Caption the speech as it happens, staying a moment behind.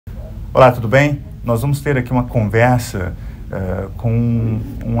Olá, tudo bem? Nós vamos ter aqui uma conversa com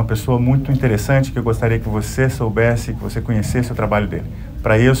uma pessoa muito interessante que eu gostaria que você soubesse, que você conhecesse o trabalho dele.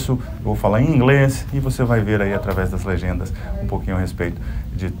 Para isso, eu vou falar em inglês e você vai ver aí através das legendas um pouquinho a respeito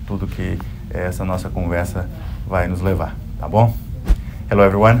de tudo que essa nossa conversa vai nos levar, tá bom? Hello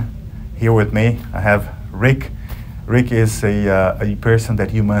everyone, here with me I have Rick. Rick is a person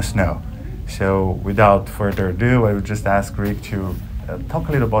that you must know. So without further ado, I would just ask Rick to talk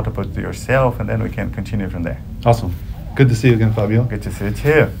a little bit about yourself, and then we can continue from there. Awesome. Good to see you again, Fabio. Good to see you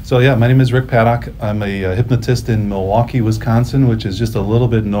too. So yeah, my name is Rick Paddock. I'm a hypnotist in Milwaukee, Wisconsin, which is just a little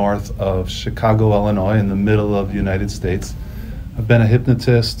bit north of Chicago, Illinois, in the middle of the United States. I've been a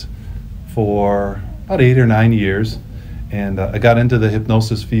hypnotist for about 8 or 9 years, and I got into the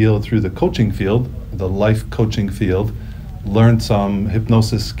hypnosis field through the coaching field, the life coaching field, learned some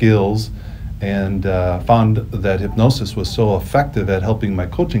hypnosis skills, and found that hypnosis was so effective at helping my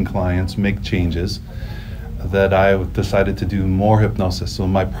coaching clients make changes that I decided to do more hypnosis. So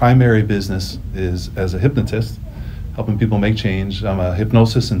my primary business is as a hypnotist, helping people make change. I'm a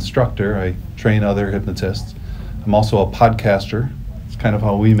hypnosis instructor. I train other hypnotists. I'm also a podcaster. It's kind of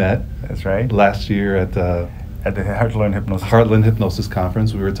how we met. That's right. Last year at the Heartland Hypnosis. Heartland Hypnosis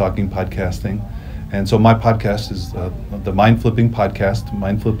Conference, we were talking podcasting. And so my podcast is the Mindflipping podcast,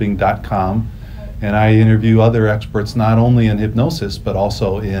 mindflipping.com. And I interview other experts not only in hypnosis, but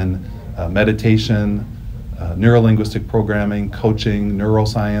also in meditation, neuro-linguistic programming, coaching,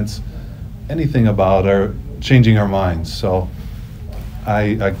 neuroscience, anything about changing our minds. So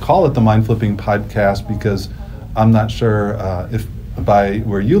I call it the Mindflipping podcast because I'm not sure if by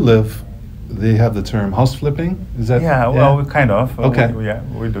where you live, they have the term house flipping. Is that? Yeah, well, kind of. Okay.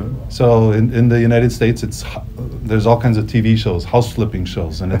 We do. So in the United States, there's all kinds of TV shows, house flipping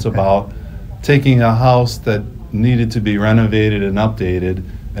shows, and it's about taking a house that needed to be renovated and updated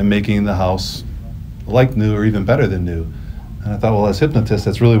and making the house like new or even better than new. And I thought, well, as hypnotists,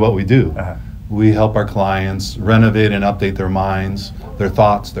 that's really what we do. Uh-huh. We help our clients renovate and update their minds, their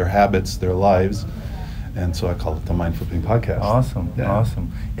thoughts, their habits, their lives. And so I call it the Mind Flipping Podcast. Awesome, Yeah.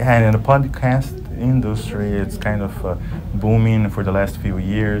 awesome. Yeah, and in the podcast industry, it's kind of booming for the last few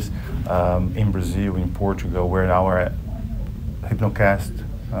years. In Brazil, in Portugal, where our HypnoCast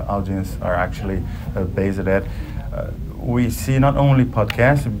audience are actually based at. We see not only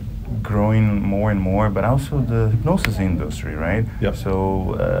podcasts growing more and more, but also the hypnosis industry, right? Yep.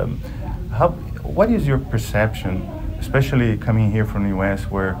 So what is your perception, especially coming here from the US,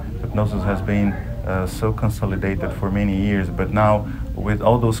 where hypnosis has been so consolidated for many years, but now with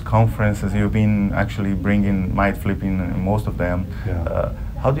all those conferences, you've been actually bringing mind flipping in most of them. Yeah.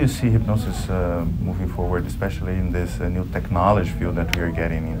 How do you see hypnosis moving forward, especially in this new technology field that we are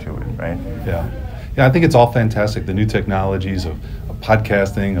getting into it, right? Yeah. Yeah, I think it's all fantastic, the new technologies of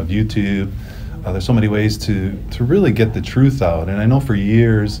podcasting, of YouTube. There's so many ways to really get the truth out. And I know for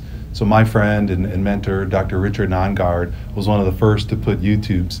years, so my friend and mentor, Dr. Richard Nongard, was one of the first to put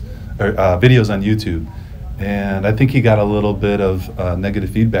videos on YouTube. And I think he got a little bit of negative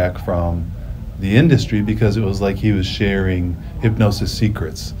feedback from the industry because it was like he was sharing hypnosis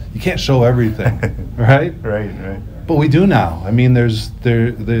secrets. You can't show everything, right? Right. But we do now. I mean, there's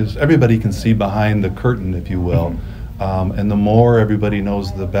everybody can see behind the curtain, if you will, and the more everybody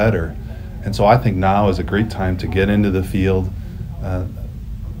knows, the better. And so I think now is a great time to get into the field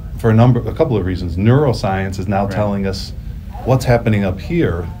for a couple of reasons. Neuroscience is now telling us what's happening up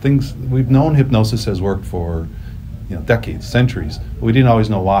here. Things we've known hypnosis has worked for decades, centuries. But we didn't always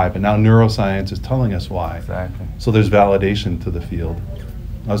know why, but now neuroscience is telling us why. Exactly. So there's validation to the field.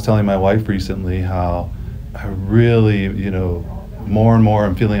 I was telling my wife recently how I really, more and more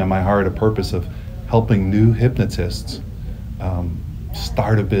I'm feeling on my heart a purpose of helping new hypnotists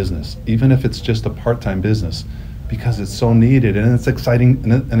start a business, even if it's just a part-time business, because it's so needed and it's exciting,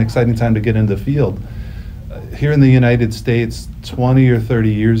 an exciting time to get into the field. Here in the United States, 20 or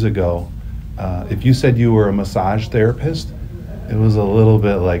 30 years ago, if you said you were a massage therapist, it was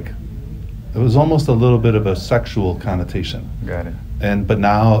almost a little bit of a sexual connotation. Got it. But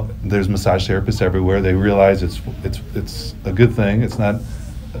now there's massage therapists everywhere. They realize it's a good thing. It's not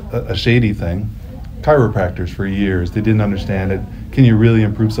a shady thing. Chiropractors for years, they didn't understand it. Can you really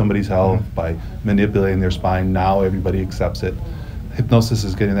improve somebody's health by manipulating their spine? Now everybody accepts it. Hypnosis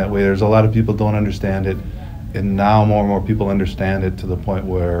is getting that way. There's a lot of people don't understand it, and now more and more people understand it to the point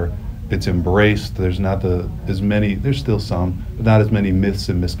where it's embraced. There's there's still some, but not as many myths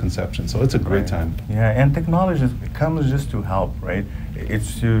and misconceptions. So it's a great time. Yeah, and technology comes just to help, right?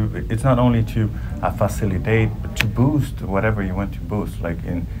 It's not only to facilitate, but to boost whatever you want to boost. Like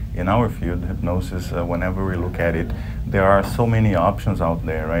in our field, hypnosis, whenever we look at it, there are so many options out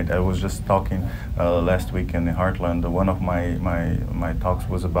there, right? I was just talking last week in the Heartland. One of my talks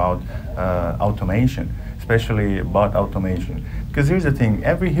was about automation, especially about automation. Because here's the thing,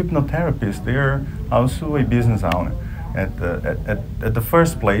 every hypnotherapist, they're also a business owner. At the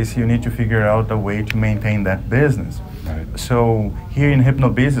first place, you need to figure out a way to maintain that business. Right. So here in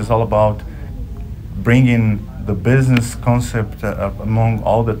HypnoBiz, it's all about bringing the business concept among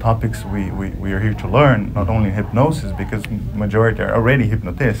all the topics we are here to learn, not only hypnosis, because majority are already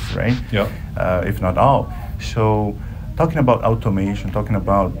hypnotists, right? Yep. If not all. So talking about automation, talking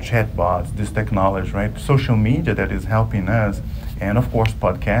about chatbots, this technology, right? Social media that is helping us, and of course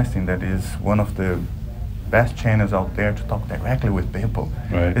podcasting, that is one of the best channels out there to talk directly with people.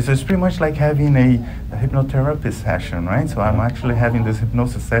 Right. It's pretty much like having a hypnotherapy session, right? So I'm actually having this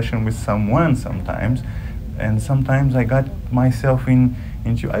hypnosis session with someone sometimes, and sometimes I got myself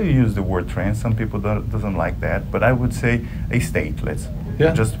into, I use the word trance, some people doesn't like that, but I would say a state,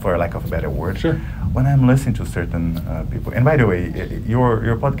 just for lack of a better word. Sure. When I'm listening to certain people. And by the way,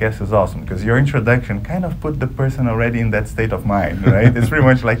 your podcast is awesome, because your introduction kind of put the person already in that state of mind, right? It's pretty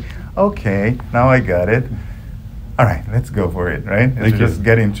much like, okay, now I got it. All right, let's go for it, right? It's just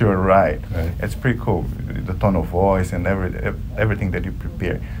get into a ride. Right. It's pretty cool, the tone of voice and everything that you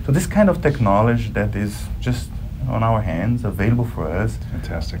prepare. So this kind of technology that is just on our hands, available for us.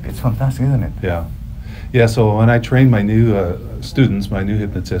 Fantastic. It's fantastic, isn't it? Yeah. Yeah, so when I train my new students, my new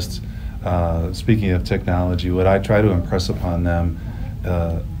hypnotists, speaking of technology, what I try to impress upon them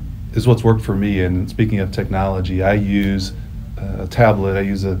is what's worked for me. And speaking of technology, I use a tablet. I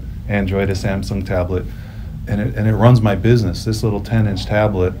use an Android, a Samsung tablet, and it runs my business. This little 10-inch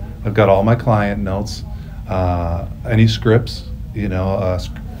tablet, I've got all my client notes, any scripts. You know,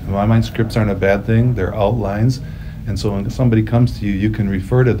 in my mind, scripts aren't a bad thing. They're outlines. And so when somebody comes to you, you can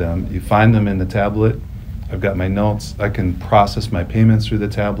refer to them. You find them in the tablet. I've got my notes. I can process my payments through the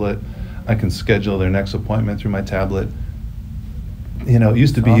tablet. I can schedule their next appointment through my tablet. You know, it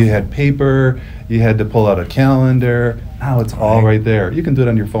used to be you had paper, you had to pull out a calendar. Now it's all right there. You can do it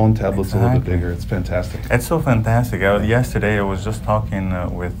on your phone. Tablet's a little bit bigger. It's fantastic. It's so fantastic. Yesterday I was just talking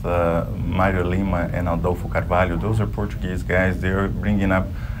with Mário Lima and Adolfo Carvalho. Those are Portuguese guys. They're bringing up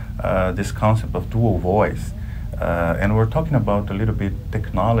this concept of dual voice. And we're talking about a little bit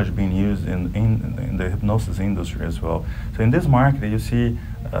technology being used in the hypnosis industry as well. So in this market, you see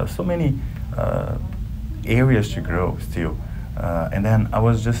so many areas to grow still. And then I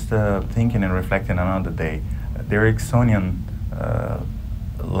was just thinking and reflecting another day, the Ericksonian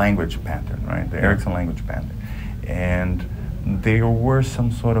language pattern, right? The Erickson language pattern. And there were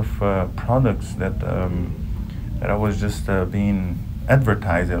some sort of products that I was just being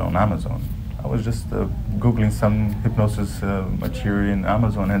advertised on Amazon. I was just Googling some hypnosis material in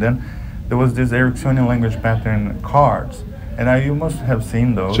Amazon, and then there was this Ericksonian language pattern cards. And you must have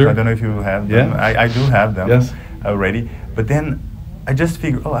seen those. Sure. I don't know if you have them. Yeah. I do have them Yes. already. But then I just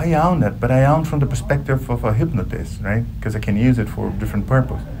figured, oh, I own that, but I own from the perspective of a hypnotist, right? Because I can use it for different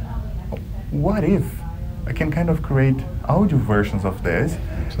purpose. What if I can kind of create audio versions of this,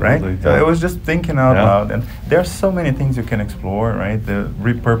 right? Yeah. So I was just thinking out loud, and there are so many things you can explore, right? The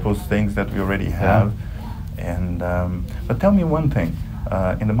repurposed things that we already have. And but tell me one thing.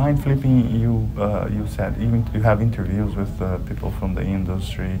 In the mind flipping, you said you have interviews with people from the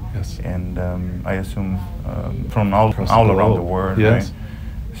industry, Yes. and I assume from all around the world, yes.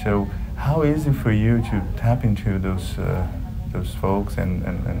 right? So how easy for you to tap into those folks and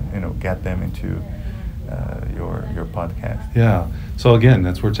get them into your podcast? Yeah. So again,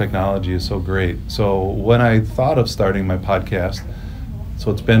 that's where technology is so great. So when I thought of starting my podcast,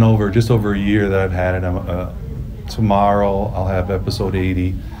 so it's been just over a year that I've had it. Tomorrow I'll have episode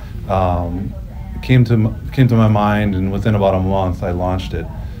 80. Came to my mind, and within about a month I launched it.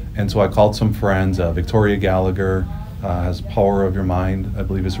 And so I called some friends. Victoria Gallagher has Power of Your Mind, I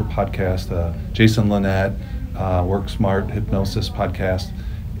believe is her podcast. Jason Lynette, Work Smart Hypnosis podcast.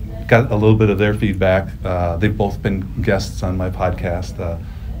 Got a little bit of their feedback. They've both been guests on my podcast.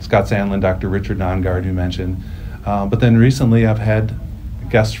 Scott Sandlin, Dr. Richard Nongard, you mentioned. But then recently I've had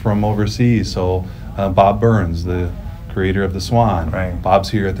guests from overseas. So Bob Burns, the creator of The Swan. Right. Bob's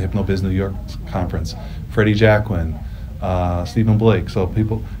here at the HypnoBiz New York conference. Freddie Jacquin, Stephen Blake. So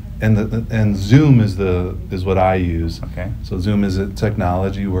people, and Zoom is what I use. Okay. So Zoom is a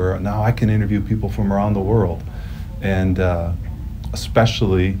technology where now I can interview people from around the world, and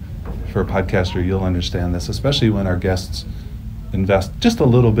especially for a podcaster, you'll understand this. Especially when our guests invest just a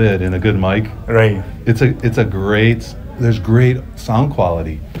little bit in a good mic. Right. There's great sound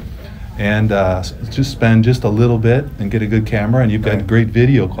quality. and just spend just a little bit and get a good camera, and you've got great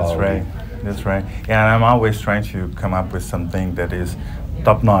video quality. That's right. Yeah, and I'm always trying to come up with something that is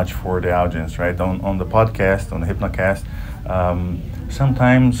top-notch for the audience, right? On the podcast, on the HypnoCast,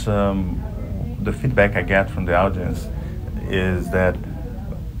 sometimes the feedback I get from the audience is that,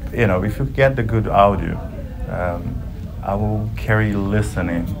 you know, if you get the good audio, I will carry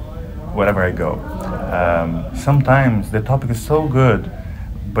listening wherever I go. Sometimes the topic is so good,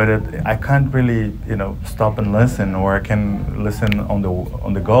 but I can't really, you know, stop and listen, or I can listen on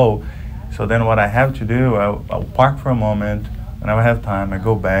the go. So then what I have to do, I'll park for a moment, and I have time, I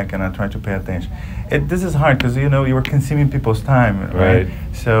go back and I try to pay attention. This is hard because, you know, you're consuming people's time, right?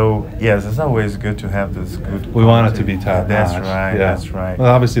 So, yes, it's always good to have this good quality. We want it to be top-notch. That's right, yeah. That's right.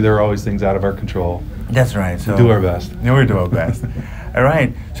 Well, obviously there are always things out of our control. That's right. So we do our best. We do our best. All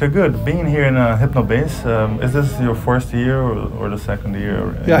right, so good. Being here in HypnoBiz, is this your first year or the second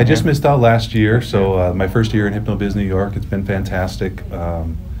year? Yeah, I just missed out last year, so my first year in HypnoBiz New York, it's been fantastic.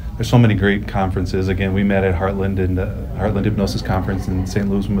 There's so many great conferences. Again, we met at Heartland and Heartland Hypnosis Conference in St.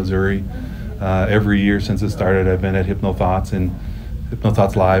 Louis, Missouri. Every year since it started, I've been at HypnoThoughts and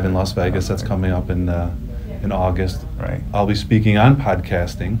HypnoThoughts Live in Las Vegas. That's coming up in August. Right. I'll be speaking on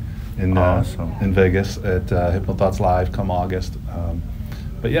podcasting Awesome. in Vegas at HypnoThoughts Live come August.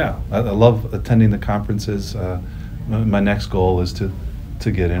 But yeah, I love attending the conferences. My next goal is to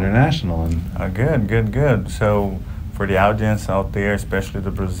get international. And good. So for the audience out there, especially the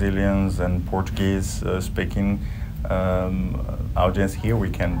Brazilians and Portuguese speaking audience here, we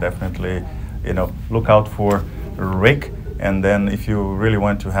can definitely, you know, look out for Rick. And then if you really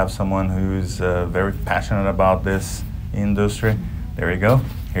want to have someone who's very passionate about this industry, there you go.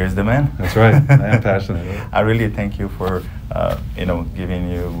 Here's the man. That's right. I am passionate. I really thank you for, you know, giving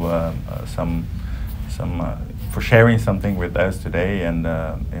you for sharing something with us today, and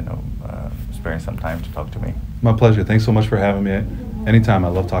you know, sparing some time to talk to me. My pleasure. Thanks so much for having me. Anytime. I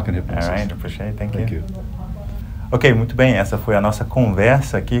love talking hypnosis. All right, appreciate it. Thank Thank you. you. Ok, muito bem. Essa foi a nossa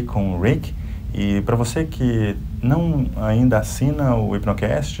conversa aqui com o Rick. E para você que não ainda assina o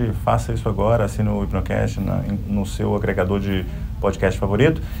HypnoCast, faça isso agora. Assina o HypnoCast no seu agregador de podcast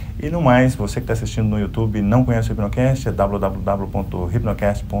favorito. E no mais, você que está assistindo no YouTube e não conhece o HypnoCast, é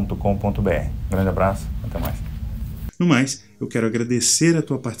www.hypnocast.com.br. Grande abraço, até mais. No mais, eu quero agradecer a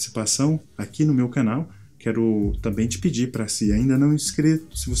tua participação aqui no meu canal. Quero também te pedir para, se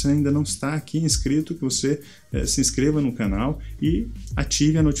você ainda não está aqui inscrito, que você se inscreva no canal e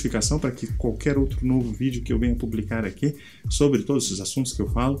ative a notificação para que qualquer outro novo vídeo que eu venha publicar aqui sobre todos os assuntos que eu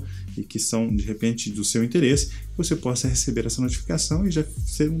falo e que são de repente do seu interesse, você possa receber essa notificação e já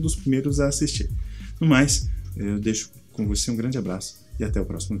ser um dos primeiros a assistir. No mais, eu deixo com você um grande abraço e até o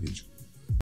próximo vídeo.